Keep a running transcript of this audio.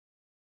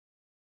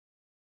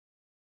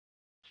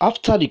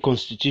After the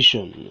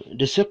Constitution,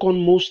 the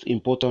second most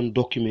important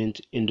document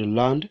in the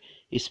land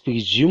is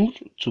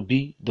presumed to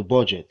be the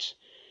budget,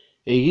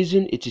 a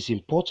reason it is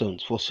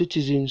important for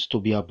citizens to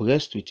be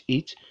abreast with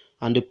it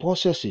and the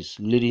processes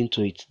leading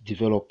to its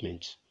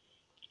development.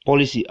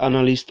 Policy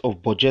analyst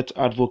of Budget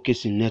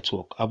Advocacy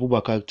Network,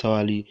 Abubakar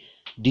Tawali,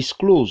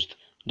 disclosed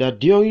that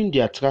during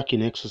their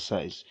tracking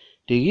exercise,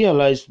 they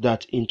realized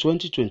that in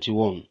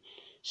 2021,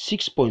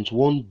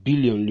 6.1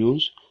 billion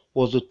loans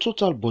was the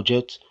total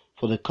budget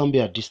for the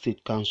Kambia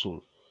District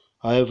Council.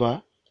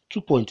 However,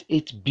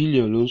 2.8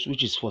 billion loans,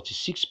 which is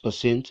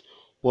 46%,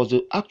 was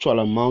the actual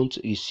amount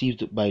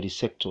received by the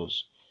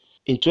sectors.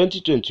 In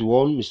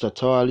 2021, Mr.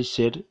 Tawali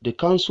said the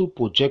council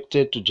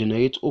projected to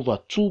generate over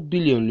 2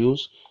 billion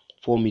loans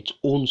from its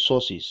own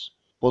sources,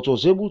 but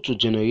was able to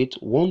generate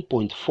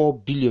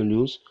 1.4 billion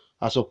loans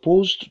as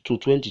opposed to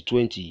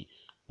 2020,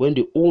 when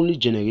they only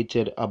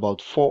generated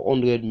about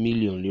 400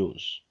 million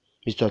loans.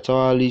 Mr.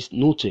 Tawali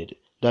noted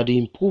that the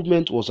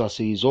improvement was as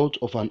a result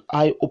of an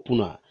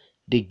eye-opener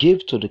they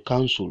gave to the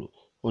council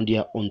on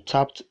their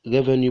untapped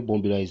revenue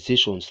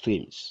mobilization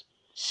streams.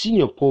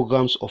 Senior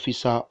Programs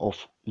Officer of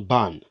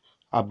BAN,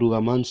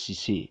 Abdurrahman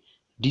Sise,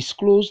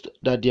 disclosed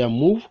that their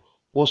move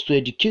was to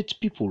educate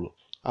people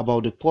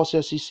about the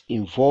processes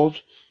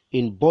involved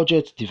in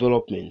budget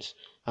development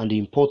and the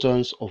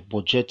importance of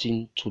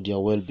budgeting to their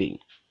well-being.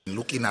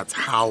 Looking at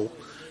how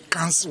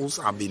councils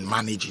have been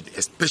managing,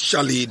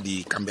 especially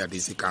the Kambia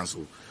District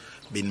Council,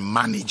 been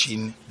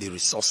managing the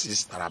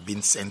resources that are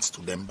being sent to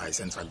them by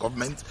central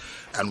government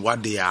and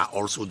what they are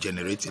also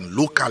generating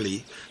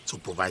locally to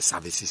provide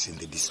services in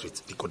the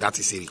district, because that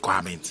is a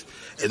requirement.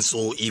 And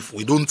so if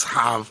we don't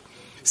have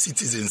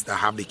citizens that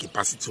have the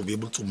capacity to be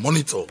able to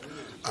monitor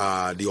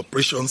the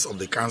operations of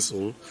the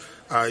council,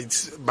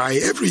 it's, by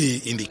every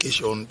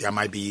indication, there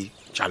might be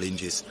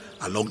challenges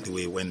along the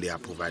way when they are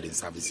providing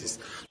services.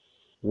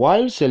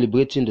 While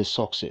celebrating the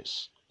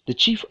success, the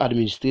Chief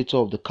Administrator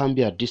of the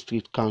Kambia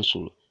District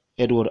Council,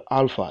 Edward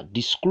Alpha,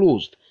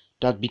 disclosed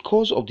that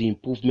because of the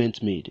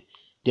improvement made,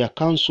 their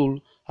council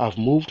have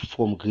moved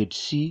from Grade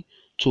C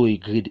to a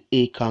Grade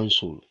A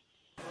council.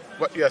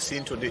 What you are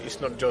seeing today is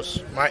not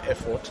just my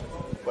effort,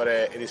 but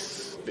it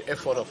is the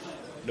effort of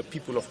the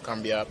people of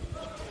Kambia,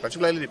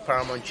 particularly the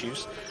paramount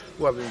chiefs,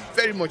 who have been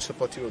very much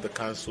supportive of the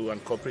council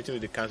and cooperating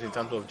with the council in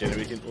terms of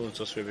generating own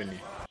source revenue.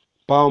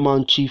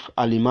 Paramount Chief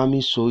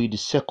Alimami Sori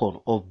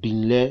II of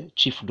Binle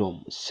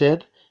Chiefdom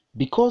said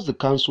because the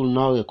council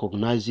now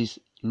recognizes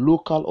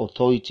local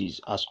authorities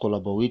as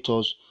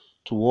collaborators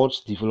towards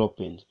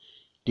development,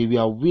 they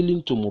were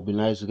willing to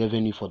mobilize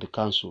revenue for the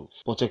council,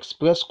 but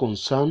expressed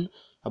concern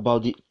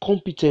about the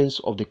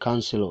competence of the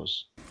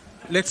councillors.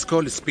 Let's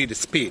call a spade a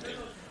spade.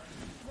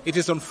 It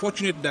is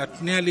unfortunate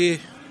that nearly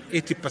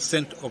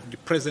 80% of the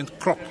present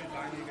crop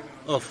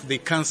of the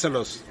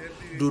councillors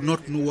do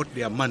not know what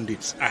their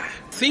mandates are.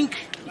 I think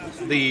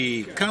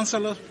the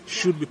councillors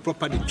should be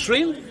properly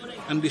trained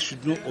and they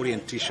should know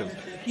orientation.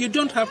 You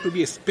don't have to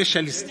be a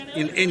specialist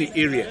in any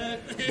area,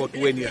 but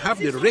when you have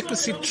the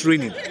requisite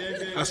training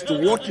as to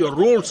what your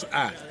roles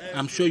are,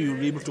 I'm sure you'll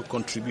be able to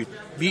contribute,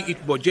 be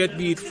it budget,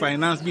 be it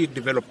finance, be it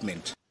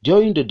development.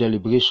 During the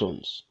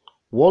deliberations,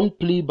 one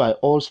plea by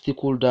all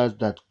stakeholders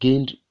that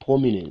gained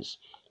prominence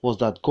was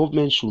that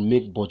government should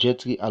make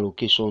budgetary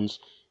allocations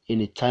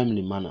in a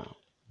timely manner.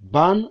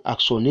 BAN,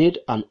 ActionAid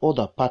and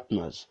other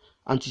partners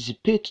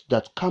anticipate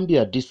that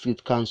Kambia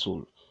District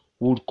Council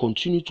would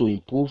continue to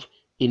improve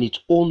in its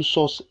own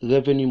source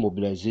revenue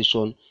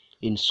mobilization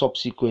in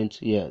subsequent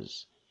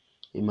years.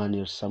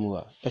 Emmanuel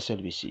Samura,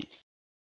 SLBC.